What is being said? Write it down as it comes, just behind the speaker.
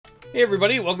Hey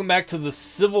everybody, welcome back to the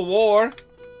Civil War.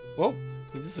 Whoa,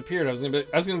 he disappeared. I was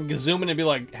gonna zoom in and be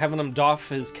like having him doff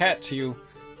his cat to you.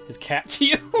 His cat to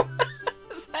you?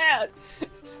 His hat.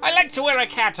 I like to wear a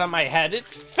cat on my head.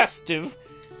 It's festive.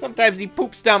 Sometimes he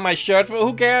poops down my shirt, but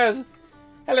who cares?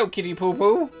 Hello, kitty poo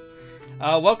poo.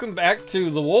 Welcome back to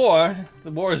the war.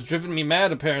 The war has driven me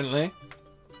mad, apparently.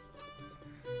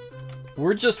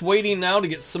 We're just waiting now to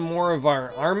get some more of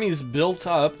our armies built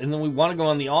up, and then we want to go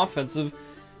on the offensive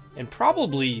and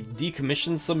probably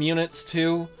decommission some units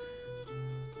too.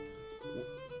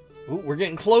 Ooh, we're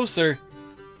getting closer.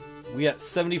 We got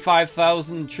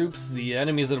 75,000 troops. The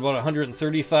enemy's at about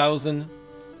 130,000.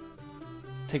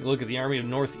 Let's take a look at the army of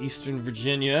northeastern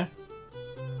Virginia.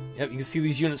 Yep, you can see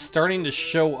these units starting to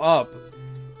show up.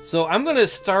 So I'm going to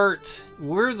start...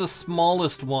 We're the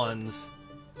smallest ones.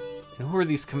 And who are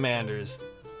these commanders?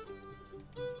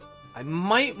 I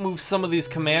might move some of these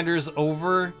commanders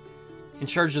over in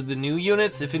charge of the new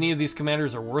units, if any of these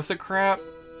commanders are worth a crap.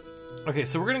 Okay,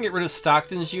 so we're going to get rid of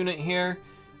Stockton's unit here.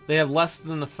 They have less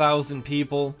than 1,000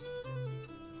 people.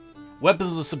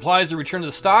 Weapons and supplies are returned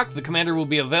to stock. The commander will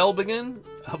be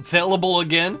available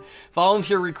again.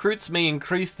 Volunteer recruits may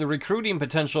increase the recruiting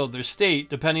potential of their state,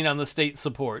 depending on the state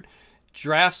support.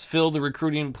 Drafts fill the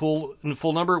recruiting pool in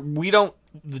full number.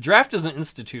 The draft isn't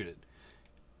instituted.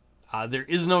 There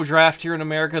is no draft here in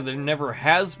America. There never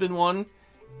has been one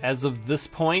as of this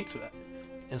point.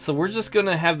 And so we're just going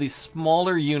to have these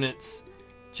smaller units,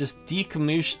 just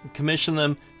decommission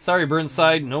them. Sorry,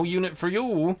 Burnside, no unit for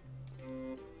you.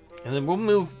 And then we'll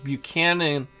move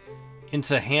Buchanan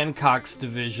into Hancock's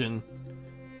division.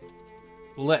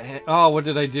 Oh, what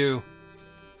did I do?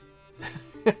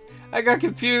 I got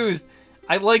confused.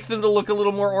 I like them to look a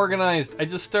little more organized. I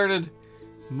just started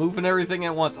moving everything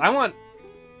at once. I want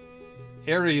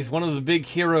Ares, one of the big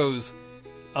heroes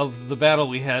of the battle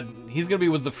we had. He's going to be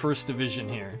with the 1st Division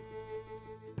here.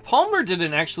 Palmer did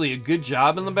actually a good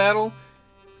job in the battle,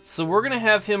 so we're going to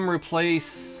have him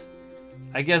replace,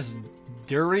 I guess,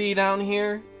 Dury down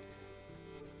here.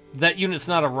 That unit's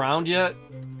not around yet.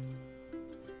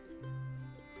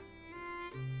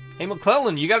 Hey,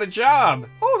 McClellan, you got a job.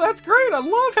 Oh, that's great. I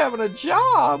love having a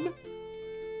job.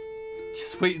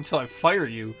 Just wait until I fire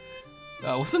you.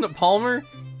 Wasn't it Palmer?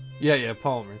 Yeah,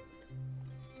 Palmer.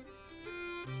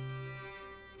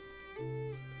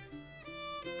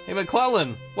 Hey,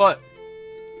 McClellan, what?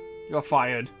 You got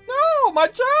fired. No, my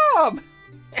job!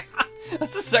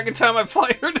 That's the second time I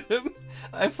fired him.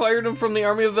 I fired him from the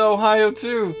Army of the Ohio,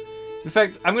 too. In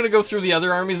fact, I'm going to go through the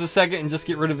other armies a second and just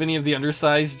get rid of any of the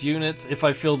undersized units if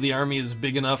I feel the army is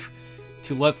big enough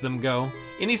to let them go.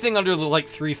 Anything under the,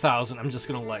 3,000, I'm just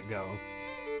going to let go.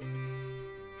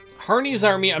 Harney's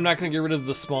army, I'm not going to get rid of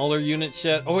the smaller units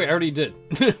yet. Oh, wait, I already did.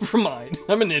 Never mind.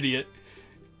 I'm an idiot.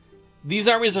 These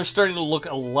armies are starting to look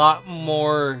a lot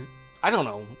more, I don't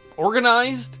know,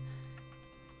 organized.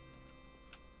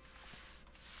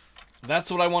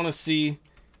 That's what I want to see.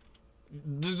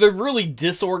 They're really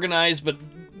disorganized, but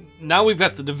now we've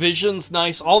got the divisions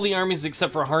nice. All the armies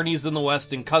except for Harney's in the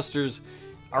west and Custer's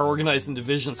are organized in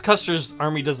divisions. Custer's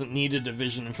army doesn't need a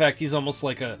division. In fact, he's almost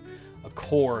like a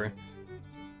corps.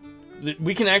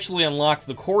 We can actually unlock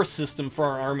the core system for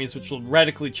our armies, which will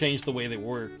radically change the way they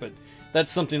work, but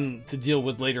that's something to deal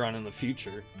with later on in the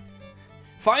future.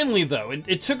 Finally, though,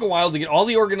 it took a while to get all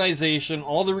the organization,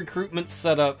 all the recruitment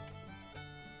set up.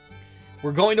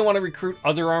 We're going to want to recruit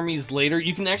other armies later.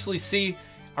 You can actually see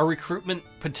our recruitment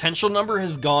potential number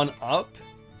has gone up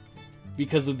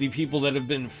because of the people that have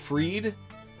been freed.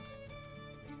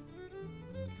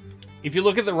 If you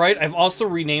look at the right, I've also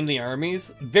renamed the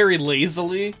armies very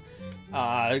lazily.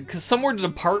 Because some were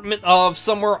Department of,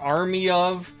 some were Army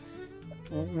of.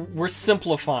 We're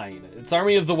simplifying it. It's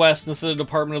Army of the West instead of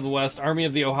Department of the West. Army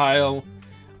of the Ohio,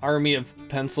 Army of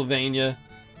Pennsylvania,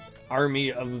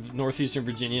 Army of Northeastern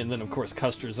Virginia, and then, of course,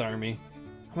 Custer's Army.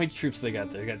 How many troops they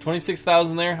got there? They got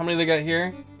 26,000 there. How many they got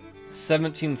here?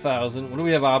 17,000. What do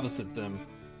we have opposite them?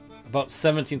 About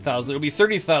 17,000. It'll be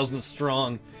 30,000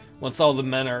 strong once all the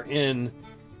men are in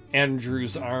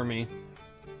Andrew's army.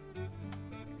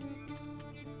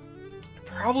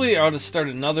 Probably I ought to start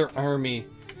another army.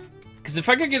 Because if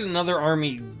I could get another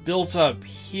army built up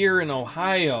here in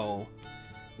Ohio,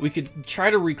 we could try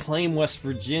to reclaim West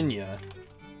Virginia.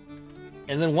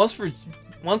 And then once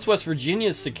West Virginia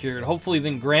is secured, hopefully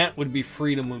then Grant would be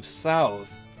free to move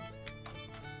south.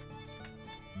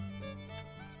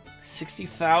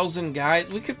 60,000 guys.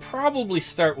 We could probably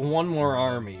start one more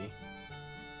army.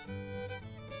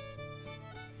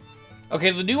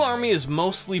 Okay, the new army is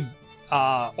mostly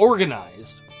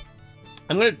organized.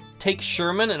 I'm going to take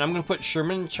Sherman, and I'm going to put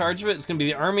Sherman in charge of it. It's going to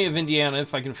be the Army of Indiana,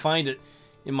 if I can find it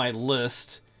in my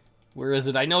list. Where is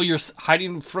it? I know you're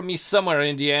hiding from me somewhere,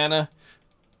 Indiana.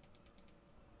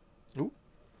 Ooh.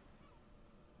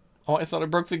 Oh, I thought I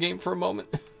broke the game for a moment.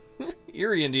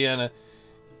 Erie, Indiana.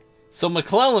 So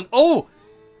McClellan. Oh!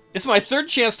 It's my third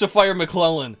chance to fire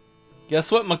McClellan.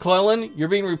 Guess what, McClellan? You're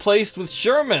being replaced with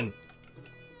Sherman.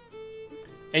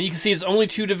 And you can see it's only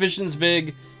 2 divisions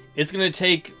big. It's going to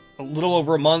take a little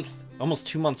over a month, almost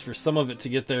 2 months for some of it to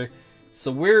get there.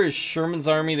 So where is Sherman's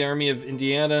army, the Army of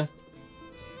Indiana?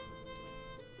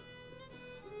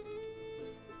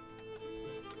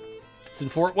 It's in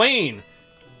Fort Wayne.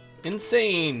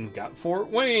 Insane. Got Fort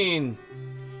Wayne.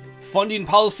 Funding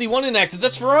Policy 1 enacted.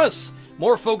 That's for us.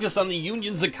 More focus on the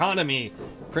Union's economy.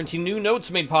 Printing new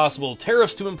notes made possible.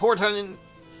 Tariffs to import on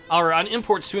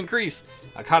imports to increase.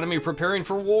 Economy preparing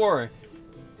for war.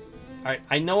 Alright,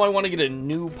 I know I want to get a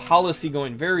new policy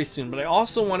going very soon, but I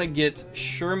also want to get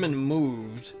Sherman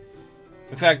moved.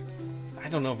 In fact, I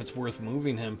don't know if it's worth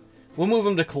moving him. We'll move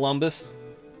him to Columbus.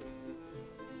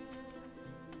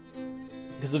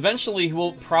 Because eventually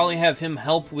we'll probably have him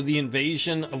help with the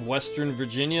invasion of Western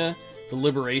Virginia, the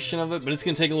liberation of it, but it's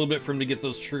going to take a little bit for him to get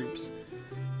those troops.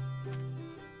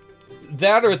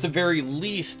 That, or at the very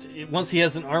least, once he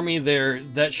has an army there,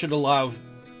 that should allow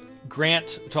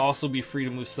Grant to also be free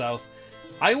to move south.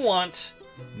 I want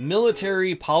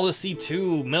military policy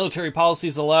 2. Military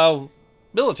policies allow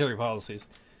military policies.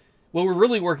 What we're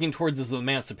really working towards is the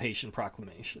Emancipation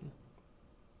Proclamation.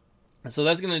 And so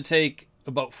that's going to take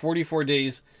about 44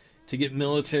 days to get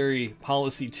military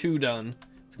policy 2 done.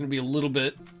 It's going to be a little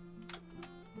bit.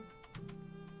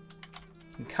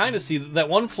 You can kind of see that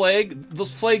one flag.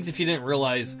 Those flags, if you didn't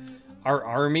realize, are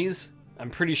armies. I'm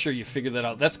pretty sure you figured that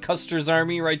out. That's Custer's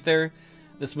army right there.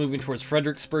 That's moving towards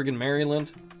Fredericksburg in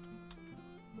Maryland.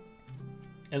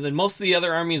 And then most of the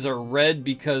other armies are red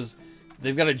because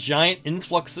they've got a giant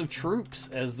influx of troops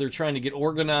as they're trying to get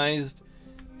organized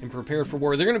and prepare for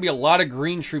war. There are going to be a lot of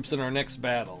green troops in our next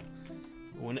battle,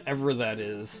 whenever that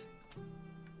is.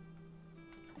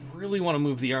 I really want to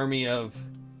move the army of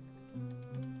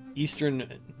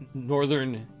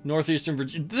northeastern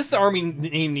Virginia. This army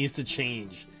name needs to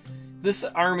change. This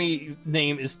army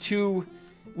name is too...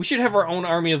 We should have our own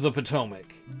Army of the Potomac.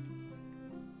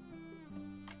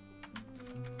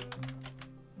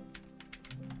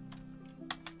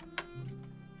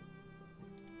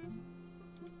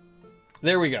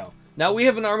 There we go. Now we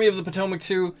have an Army of the Potomac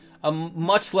too, a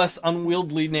much less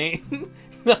unwieldy name.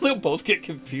 Now they'll both get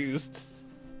confused.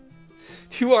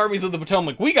 2 armies of the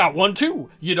Potomac. We got one too.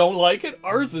 You don't like it?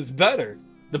 Ours is better.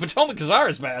 The Potomac is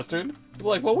ours, bastard. You're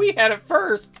like, well, we had it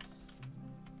first.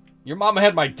 Your mama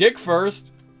had my dick first.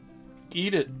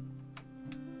 Eat it.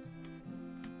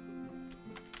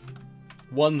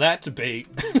 Won that debate.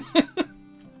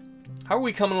 How are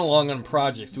we coming along on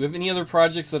projects? Do we have any other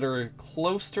projects that are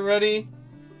close to ready?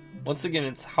 Once again,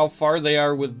 it's how far they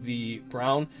are with the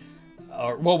brown.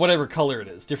 Well, whatever color it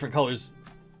is. Different colors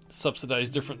subsidize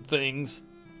different things.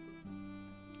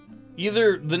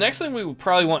 Either the next thing we would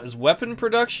probably want is weapon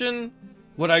production.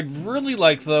 What I'd really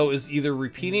like, though, is either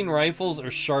repeating rifles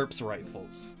or Sharps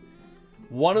rifles.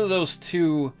 One of those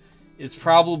two is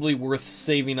probably worth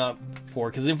saving up for,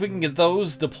 because if we can get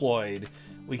those deployed,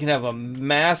 we can have a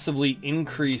massively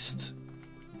increased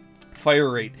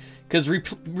fire rate. Because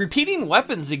repeating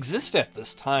weapons exist at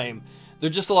this time. They're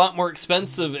just a lot more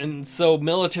expensive, and so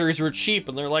militaries were cheap,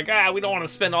 and they're like, we don't want to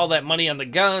spend all that money on the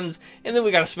guns, and then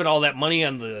we got to spend all that money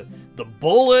on the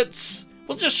bullets.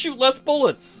 We'll just shoot less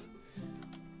bullets.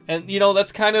 And, you know,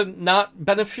 that's kind of not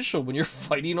beneficial when you're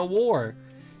fighting a war.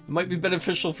 It might be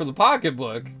beneficial for the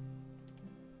pocketbook.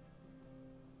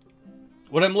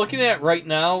 What I'm looking at right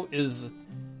now is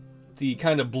the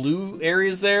kind of blue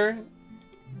areas there,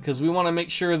 because we want to make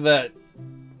sure that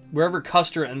wherever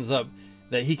Custer ends up,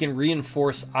 that he can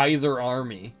reinforce either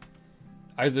army.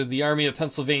 Either the Army of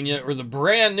Pennsylvania or the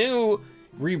brand new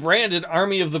rebranded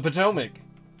Army of the Potomac.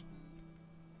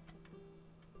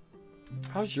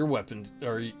 How's your weapon,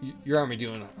 or your army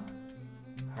doing,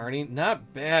 Harney?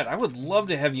 Not bad. I would love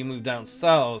to have you move down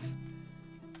south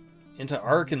into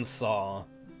Arkansas.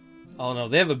 Oh no,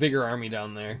 they have a bigger army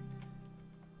down there.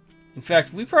 In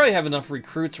fact, we probably have enough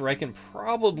recruits where I can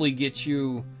probably get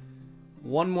you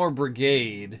one more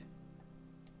brigade.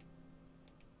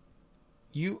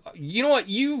 You know what?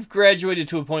 You've graduated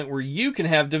to a point where you can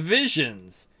have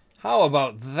divisions. How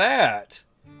about that?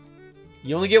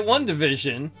 You only get one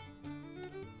division.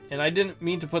 And I didn't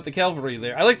mean to put the cavalry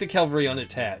there. I like the cavalry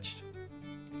unattached.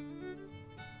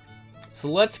 So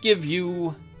let's give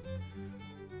you...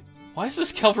 Why is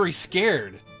this cavalry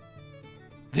scared?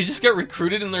 They just get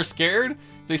recruited and they're scared?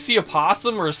 They see a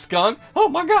possum or a skunk? Oh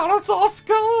my god, I saw a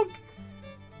skunk!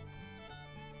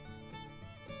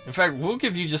 In fact, we'll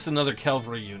give you just another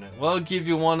cavalry unit. We'll give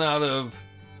you one out of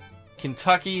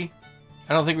Kentucky.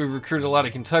 I don't think we've recruited a lot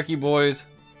of Kentucky boys.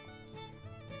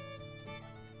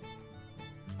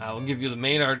 We'll give you the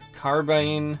Maynard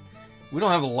carbine. We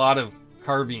don't have a lot of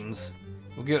carbines.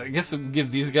 I guess we'll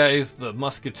give these guys the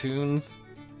musketoons.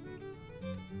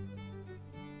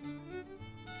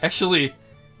 Actually,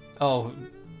 oh,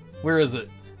 where is it?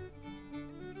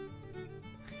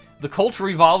 The Colt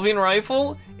revolving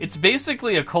rifle? It's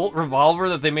basically a Colt revolver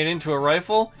that they made into a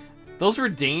rifle. Those were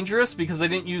dangerous because they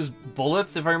didn't use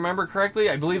bullets, if I remember correctly.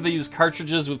 I believe they used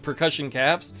cartridges with percussion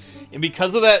caps. And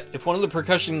because of that, if one of the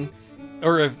percussion...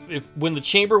 Or if when the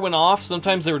chamber went off,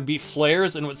 sometimes there would be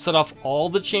flares and it would set off all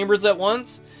the chambers at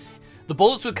once. The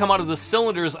bullets would come out of the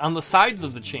cylinders on the sides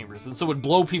of the chambers, and so it would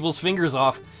blow people's fingers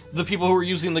off, the people who were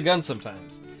using the gun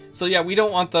sometimes. So yeah, we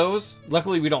don't want those.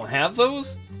 Luckily, we don't have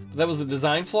those. That was a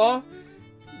design flaw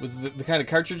with the kind of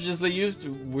cartridges they used,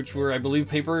 which were, I believe,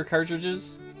 paper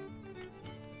cartridges.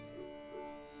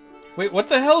 Wait, what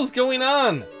the hell is going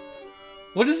on?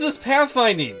 What is this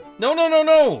pathfinding? No, no, no,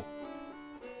 no!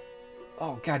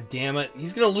 Oh, god damn it.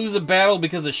 He's gonna lose a battle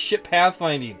because of shit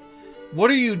pathfinding. What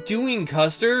are you doing,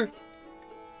 Custer?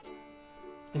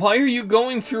 Why are you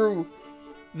going through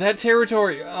that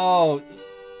territory? Oh.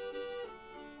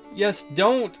 Yes,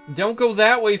 don't. Don't go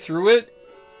that way through it.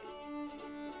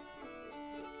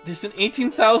 There's an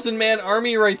 18,000 man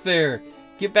army right there.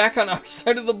 Get back on our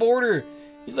side of the border.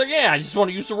 He's like, yeah, I just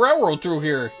want to use the railroad through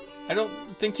here. I don't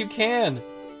think you can.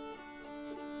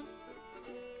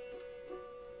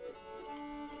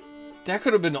 That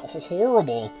could have been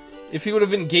horrible if he would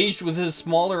have engaged with his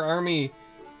smaller army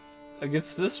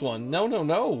against this one. No, no,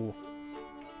 no.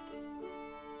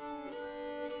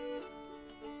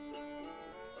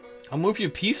 I'll move you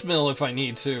piecemeal if I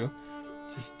need to.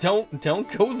 Just don't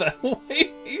go that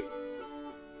way.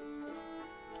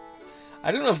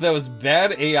 I don't know if that was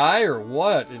bad AI or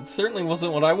what. It certainly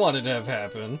wasn't what I wanted to have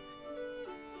happen.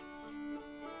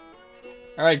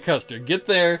 Alright, Custer, get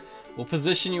there. We'll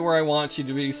position you where I want you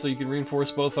to be so you can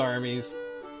reinforce both armies.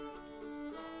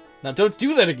 Now don't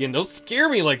do that again. Don't scare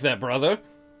me like that, brother.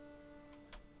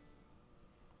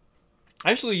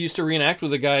 I actually used to reenact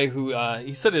with a guy who,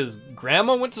 he said his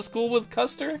grandma went to school with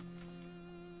Custer.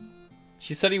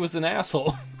 She said he was an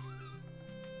asshole.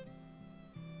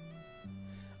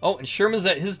 Oh, and Sherman's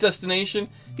at his destination.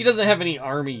 He doesn't have any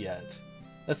army yet.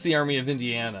 That's the army of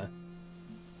Indiana.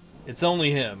 It's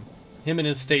only him. Him and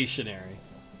his stationary.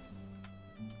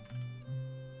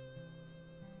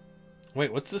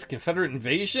 Wait, what's this? Confederate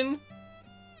invasion?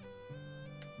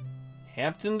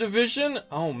 Hampton Division?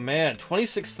 Oh man,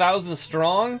 26,000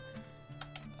 strong?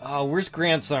 Where's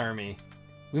Grant's army?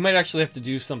 We might actually have to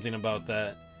do something about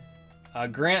that.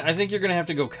 Grant, I think you're going to have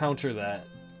to go counter that.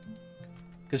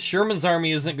 Because Sherman's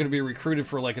army isn't going to be recruited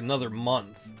for like another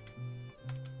month.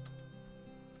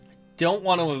 I don't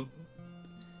want to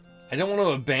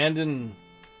abandon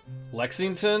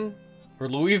Lexington or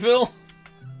Louisville.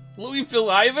 Louisville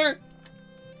either.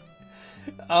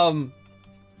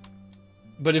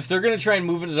 But if they're going to try and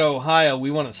move into Ohio,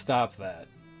 we want to stop that.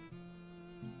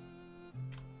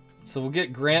 So we'll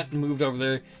get Grant moved over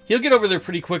there. He'll get over there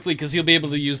pretty quickly because he'll be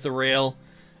able to use the rail.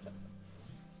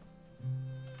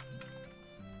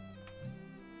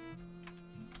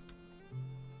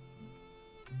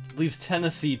 Leaves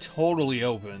Tennessee totally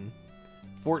open.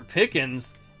 Fort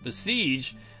Pickens,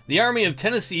 besiege. The Army of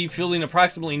Tennessee, fielding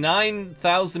approximately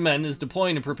 9,000 men, is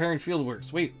deploying and preparing field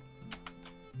works. Wait.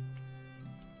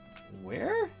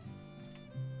 Where?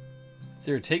 Is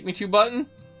there a take me to button?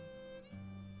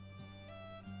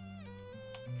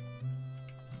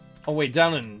 Oh wait,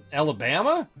 down in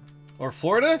Alabama? Or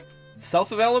Florida?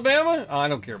 South of Alabama? Oh, I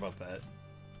don't care about that.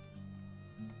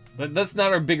 But that's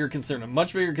not our bigger concern. A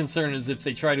much bigger concern is if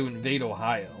they try to invade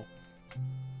Ohio.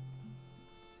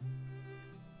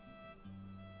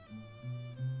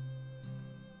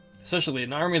 Especially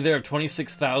an army there of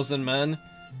 26,000 men.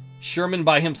 Sherman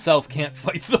by himself can't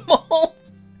fight them all.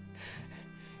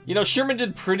 You know, Sherman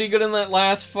did pretty good in that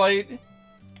last fight.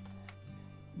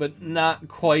 But not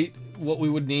quite what we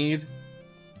would need.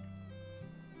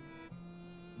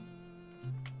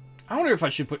 I wonder if I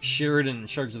should put Sheridan in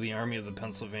charge of the Army of the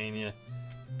Pennsylvania.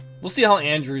 We'll see how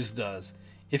Andrews does.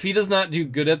 If he does not do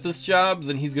good at this job,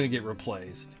 then he's going to get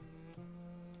replaced.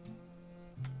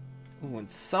 Oh, and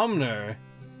Sumner.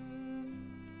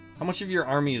 How much of your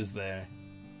army is there?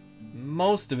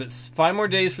 Most of it. 5 more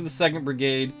days for the 2nd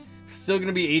Brigade. Still going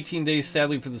to be 18 days,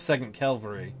 sadly, for the 2nd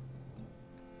Cavalry.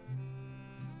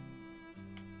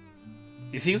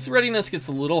 If his readiness gets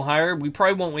a little higher, we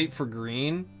probably won't wait for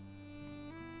green.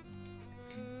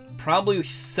 Probably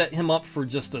set him up for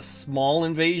just a small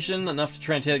invasion, enough to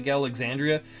try and take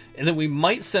Alexandria, and then we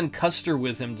might send Custer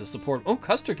with him to support. Oh,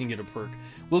 Custer can get a perk.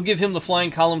 We'll give him the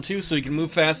flying column too, so he can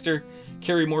move faster,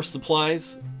 carry more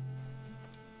supplies.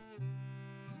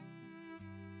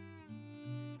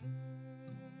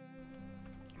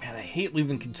 Man, I hate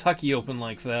leaving Kentucky open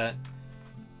like that.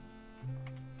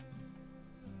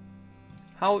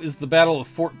 How is the Battle of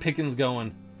Fort Pickens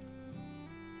going?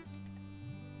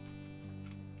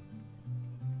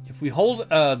 If we hold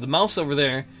the mouse over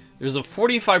there, there's a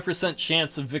 45%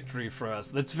 chance of victory for us.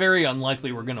 That's very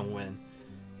unlikely we're going to win.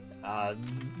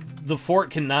 The fort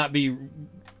cannot be...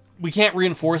 We can't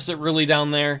reinforce it really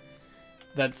down there.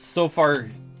 That's so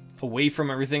far away from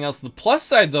everything else. The plus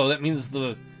side, though, that means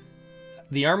the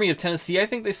Army of Tennessee, I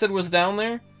think they said, was down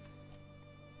there.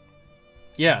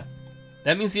 Yeah.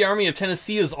 That means the Army of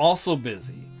Tennessee is also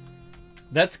busy.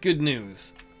 That's good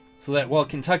news. So that, while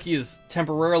Kentucky is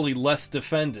temporarily less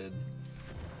defended...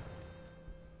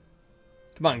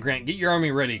 Come on, Grant, get your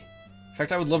army ready. In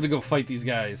fact, I would love to go fight these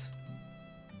guys.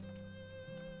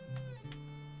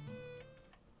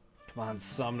 Come on,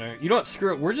 Sumner. You know what?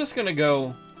 Screw it. We're just going to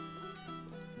go...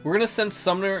 We're going to send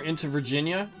Sumner into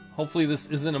Virginia. Hopefully this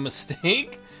isn't a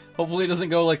mistake. Hopefully it doesn't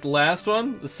go like the last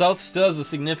one. The South still has a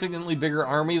significantly bigger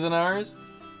army than ours,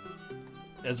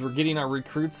 as we're getting our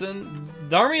recruits in.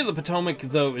 The Army of the Potomac,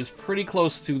 though, is pretty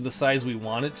close to the size we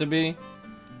want it to be.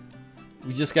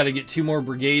 We just got to get 2 more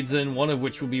brigades in, one of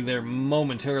which will be there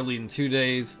momentarily in 2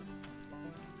 days.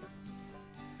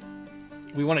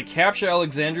 We want to capture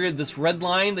Alexandria. This red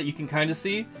line that you can kind of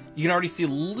see, you can already see a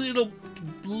little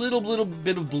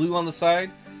bit of blue on the side.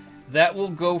 That will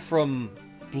go from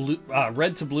blue,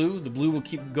 red to blue. The blue will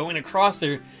keep going across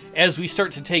there as we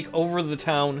start to take over the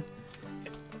town,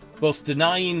 both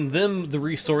denying them the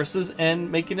resources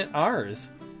and making it ours.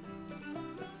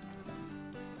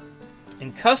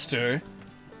 And Custer,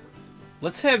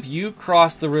 let's have you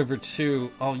cross the river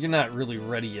too. Oh, you're not really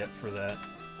ready yet for that.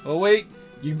 Oh wait,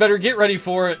 you better get ready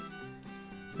for it.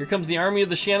 Here comes the Army of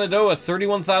the Shenandoah,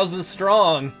 31,000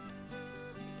 strong.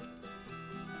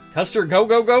 Custer, go,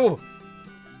 go, go!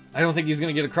 I don't think he's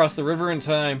going to get across the river in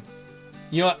time.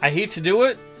 You know what? I hate to do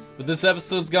it, but this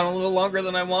episode's gone a little longer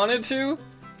than I wanted to,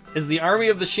 as the Army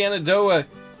of the Shenandoah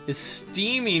is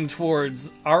steaming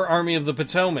towards our Army of the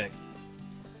Potomac.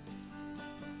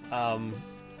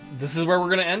 This is where we're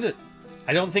going to end it.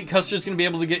 I don't think Custer's going to be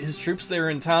able to get his troops there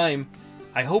in time.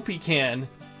 I hope he can.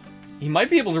 He might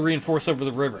be able to reinforce over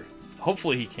the river.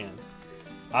 Hopefully he can.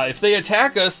 If they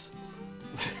attack us,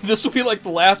 this will be like the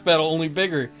last battle, only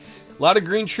bigger. A lot of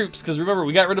green troops, because remember,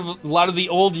 we got rid of a lot of the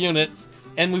old units,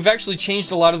 and we've actually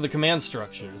changed a lot of the command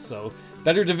structures. So,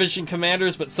 better division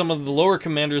commanders, but some of the lower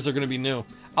commanders are going to be new.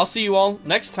 I'll see you all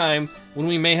next time when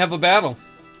we may have a battle.